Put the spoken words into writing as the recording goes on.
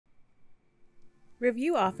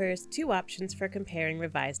Revu offers two options for comparing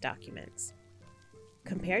revised documents: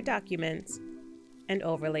 compare documents and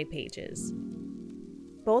overlay pages.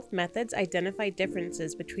 Both methods identify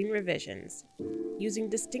differences between revisions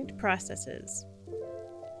using distinct processes.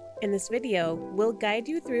 In this video, we'll guide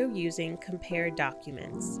you through using compare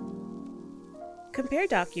documents. Compare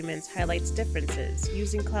documents highlights differences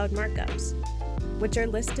using cloud markups, which are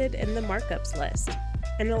listed in the markups list,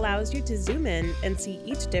 and allows you to zoom in and see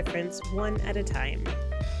each difference one at a time.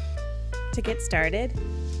 To get started,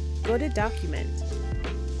 go to Document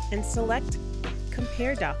and select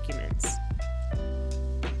Compare Documents.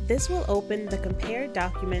 This will open the Compare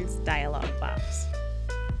Documents dialog box.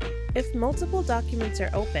 If multiple documents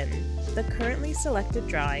are open, the currently selected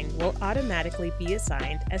drawing will automatically be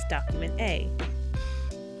assigned as Document A.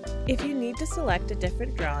 If you need to select a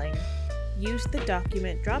different drawing, use the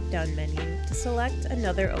Document drop-down menu to select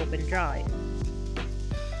another open drawing.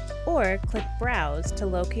 Or click Browse to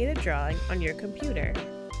locate a drawing on your computer.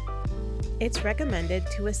 It's recommended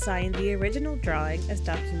to assign the original drawing as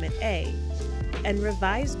Document A and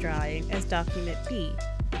revised drawing as Document B,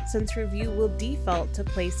 since Revu will default to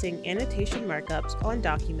placing annotation markups on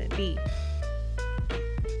Document B.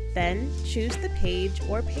 Then choose the page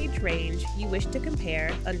or page range you wish to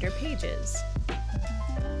compare under Pages.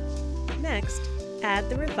 Next, add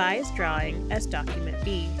the revised drawing as Document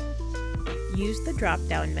B. Use the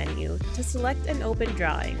drop-down menu to select an open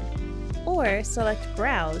drawing, or select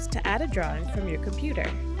Browse to add a drawing from your computer.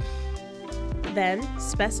 Then,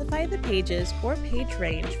 specify the pages or page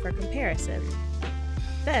range for comparison.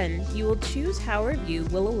 Then, you will choose how Revu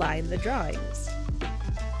will align the drawings.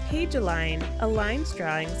 Page Align aligns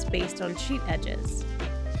drawings based on sheet edges.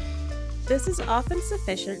 This is often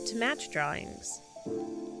sufficient to match drawings.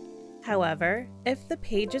 However, if the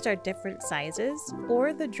pages are different sizes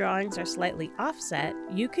or the drawings are slightly offset,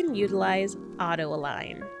 you can utilize Auto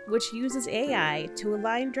Align, which uses AI to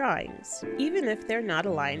align drawings, even if they're not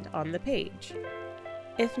aligned on the page.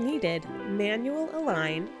 If needed, Manual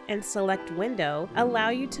Align and Select Window allow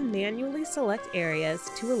you to manually select areas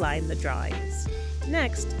to align the drawings.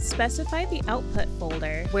 Next, specify the output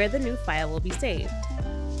folder where the new file will be saved.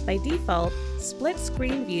 By default, Split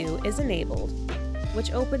Screen View is enabled,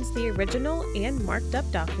 which opens the original and marked up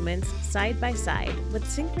documents side by side with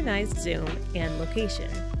synchronized zoom and location.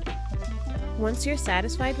 Once you're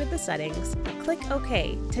satisfied with the settings, click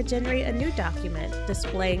OK to generate a new document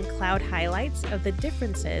displaying cloud highlights of the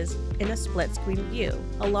differences in a split screen view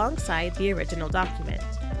alongside the original document.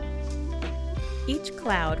 Each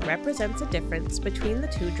cloud represents a difference between the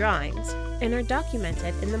two drawings and are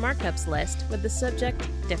documented in the markups list with the subject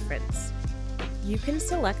Difference. You can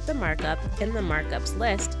select the markup in the markups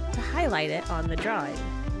list to highlight it on the drawing.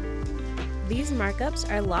 These markups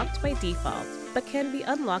are locked by default, but can be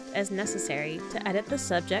unlocked as necessary to edit the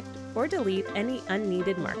subject or delete any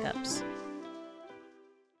unneeded markups.